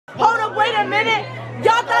up, wait a minute.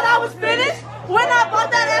 Y'all thought I was finished? When I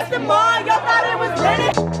bought that Aston Martin, y'all thought it was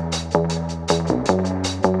finished?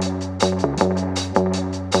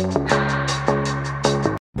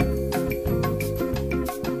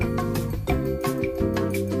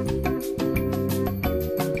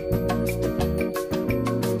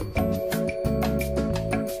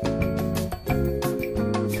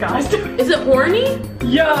 Is it horny?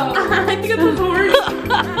 Yeah. I think it's horny.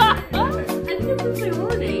 I think it's like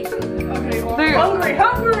horny. Okay,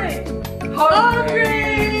 hungry.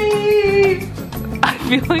 I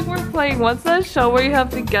feel like we're playing, what's that show where you have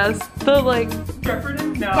to guess the like...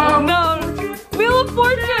 Jeopardy? No. No. Wheel of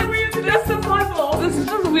Fortune. Yeah, we have to guess the puzzle. This is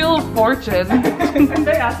just Wheel of Fortune. If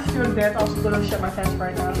they ask us to do a dance, I'll just literally shit my pants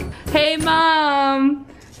right now. Hey Mom,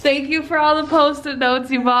 thank you for all the post-it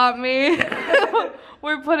notes you bought me.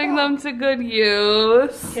 We're putting them to good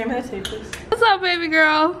use. Okay, I'm gonna take this. What's up, baby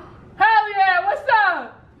girl? Hell yeah, what's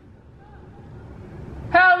up?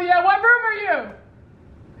 Hell yeah, what room are you?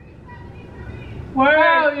 Word.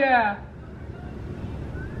 Hell yeah.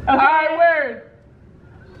 Okay. Alright, word.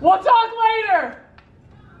 We'll talk later.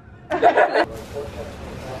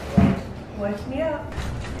 Wake me up.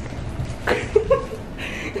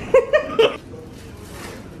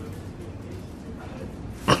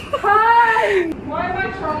 Hi! Why am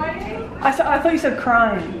I crying? I thought you said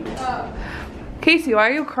crying. Casey, why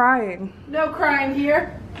are you crying? No crying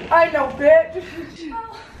here. I know, bitch.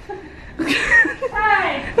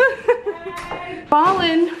 Hey!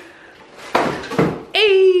 Ballin'.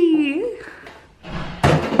 Ayy.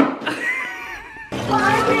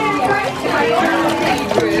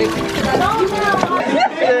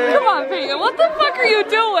 Come on, Peyton, what the fuck are you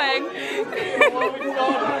doing?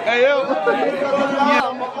 Hey, yo.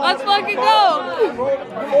 Let's fucking go.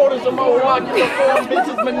 Orders of more rock, you four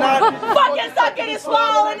bitches, but not. Fucking suck it and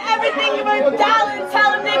swallow and everything you were dialing.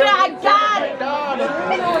 Tell a nigga I got it.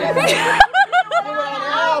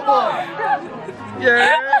 Yeah.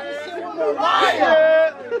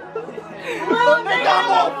 Little nigga,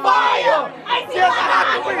 I'm on fire. I see my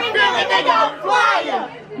heart really nigga on fire.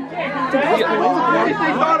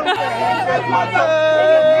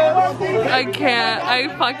 I can't. I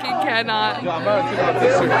fucking cannot.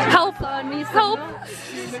 Help. Help.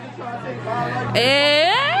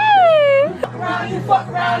 Hey. You fuck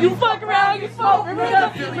around, you smoke.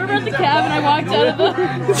 Remember at the cabin, I walked out of the...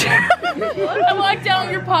 I walked out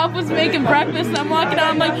and your pop was making breakfast and I'm walking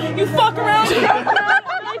out, I'm like, you fuck around, you fuck around.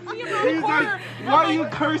 And I see him around the corner. Why are you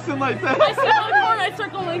cursing like that? I see him around the corner, I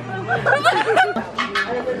circle like this.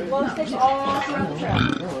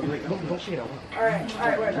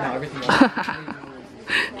 Alright, we're done. It's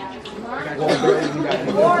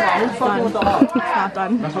not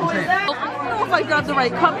done. I don't know if I got the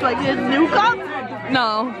right cup. Do I get a new cup?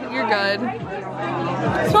 No, you're good.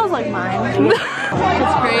 It smells like mine.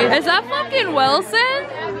 It's great. Is that fucking Wilson?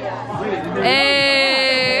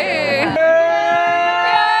 Hey.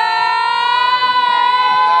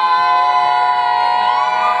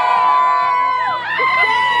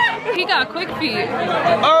 He got quick feet.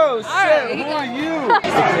 Oh shit, who are you?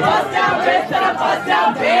 Bust down, bitch, bust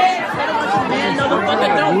down, bitch. Man, no the fuck I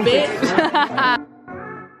don't, bitch.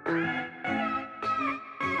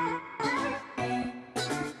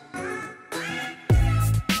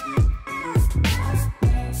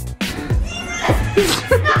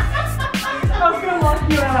 I was gonna lock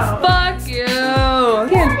you out. Fuck you.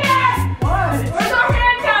 What? Where's our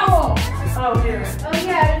hand towel? Oh, here. Oh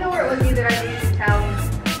yeah, I didn't know where it was either. I needed a towel.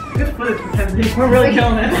 Good footage, Mackenzie. We're really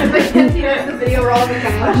killing it. Mackenzie has the video, we're all on the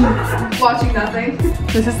couch, watching nothing.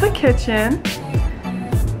 This is the kitchen.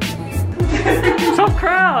 Tough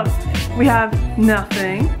crowd. We have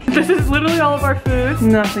nothing. This is literally all of our food.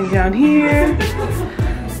 Nothing down here.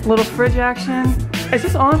 Little fridge action. Is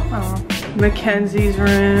this on? Oh. Mackenzie's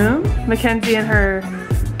room. Mackenzie and her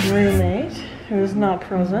roommate, who is not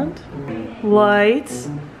present. Lights.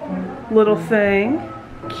 Little thing.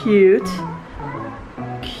 Cute.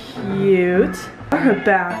 Cute. Her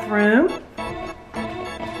bathroom.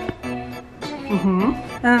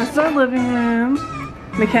 And then this is our living room.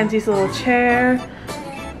 Mackenzie's little chair.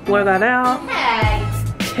 Blur that out. Hey.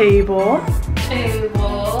 Table.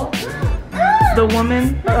 Table. The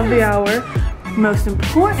woman of the hour. Most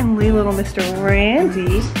importantly, little Mr.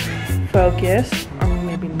 Randy. Focus. Or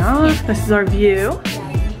maybe not. This is our view.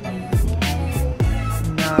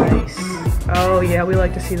 Nice. Oh yeah, we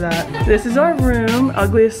like to see that. This is our room.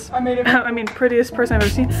 Ugliest, prettiest person I've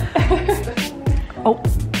ever seen. Oh.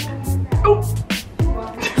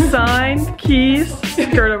 Sign, keys,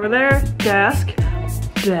 skirt over there, desk,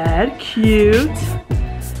 bed, cute.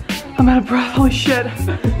 I'm out of breath, holy shit.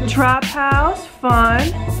 Trap house,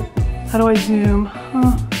 fun. How do I zoom?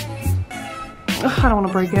 Ugh, I don't want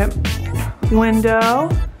to break it. Window.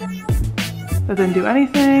 That didn't do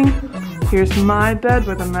anything. Here's my bed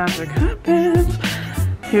where the magic happens.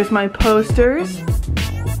 Here's my posters.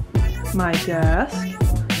 My desk.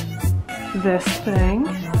 This thing.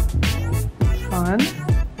 Fun.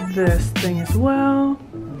 This thing as well.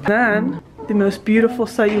 Then, the most beautiful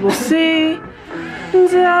sight you will see.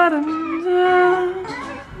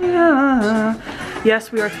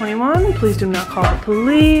 Yes, we are 21. Please do not call the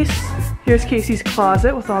police. Here's Casey's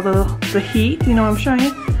closet with all the heat. You know what I'm showing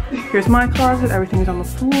you? Here's my closet. Everything's on the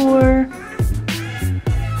floor.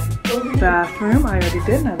 Bathroom. I already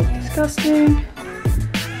did, and that looks disgusting.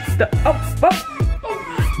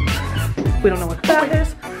 We don't know what that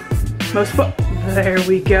is. Most there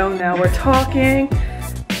we go. Now we're talking.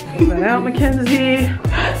 Pull that out, Mackenzie.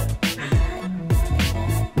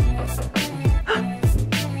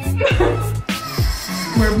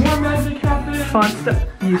 Where more magic happens. Fun stuff.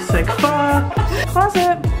 You sick fuck.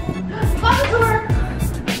 Closet. Closet door.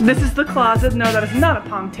 This is the closet. No, that is not a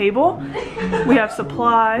pong table. We have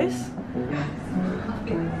supplies.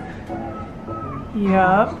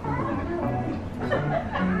 Yup.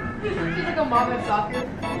 She's like a mom at soccer.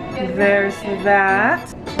 There's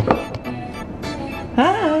that.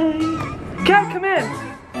 Hi. Cat, come in.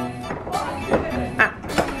 Ah,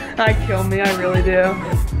 I kill me, I really do.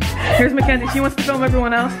 Here's Mackenzie, she wants to film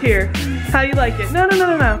everyone else. Here. How do you like it? No. You just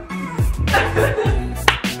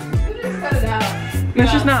cut it out. No,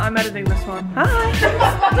 she's not. I'm editing this one. Hi.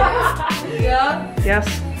 Yeah. Yes.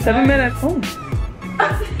 7 minutes. Oh.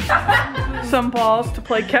 Some balls to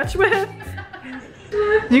play catch with.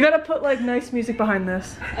 You gotta put like nice music behind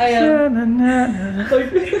this. I am.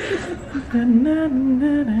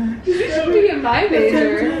 You should be in my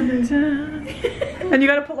major. And you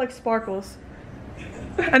gotta put like sparkles.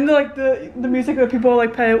 And like the music that people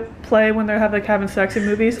like play when they're having sex in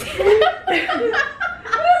movies.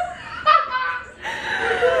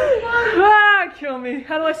 Ah, kill me.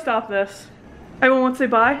 How do I stop this? Everyone want to say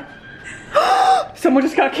bye? Someone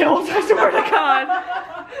just got killed, I swear to God.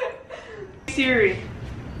 Siri.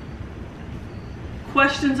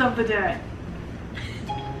 Questions of the day.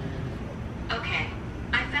 Okay,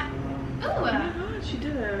 I found. Ooh. Oh my God, she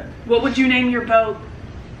did it. What would you name your boat?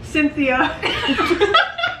 Cynthia.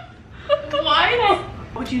 What?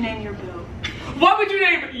 What would you name your boat? What would you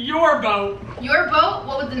name your boat? Your boat?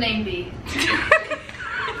 What would the name be?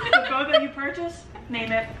 The boat that you purchased?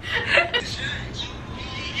 Name it.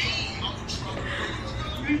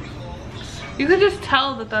 You could just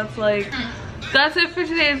tell that that's like, that's it for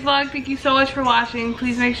today's vlog. Thank you so much for watching.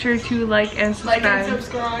 Please make sure to like and subscribe. Like and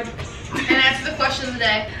subscribe. And answer the question of the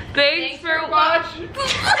day. Thanks for watching.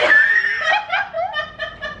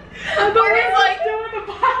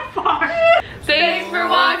 Thanks for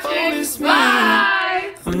watching.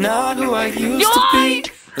 Bye. I'm not who I used to be.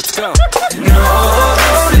 Yoinks! Let's go.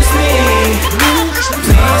 Notice me.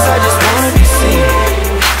 Please, I just wanna be seen.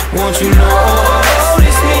 Won't you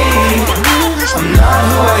notice me? I'm not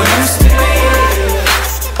who I used to be.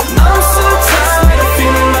 I'm so tired of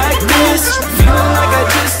feeling like this. Feeling like I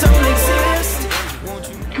just don't exist.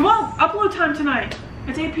 Come on, upload time tonight.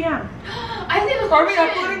 It's 8 p.m. I think Are we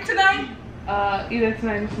uploading tonight? Either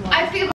tonight or tomorrow. I think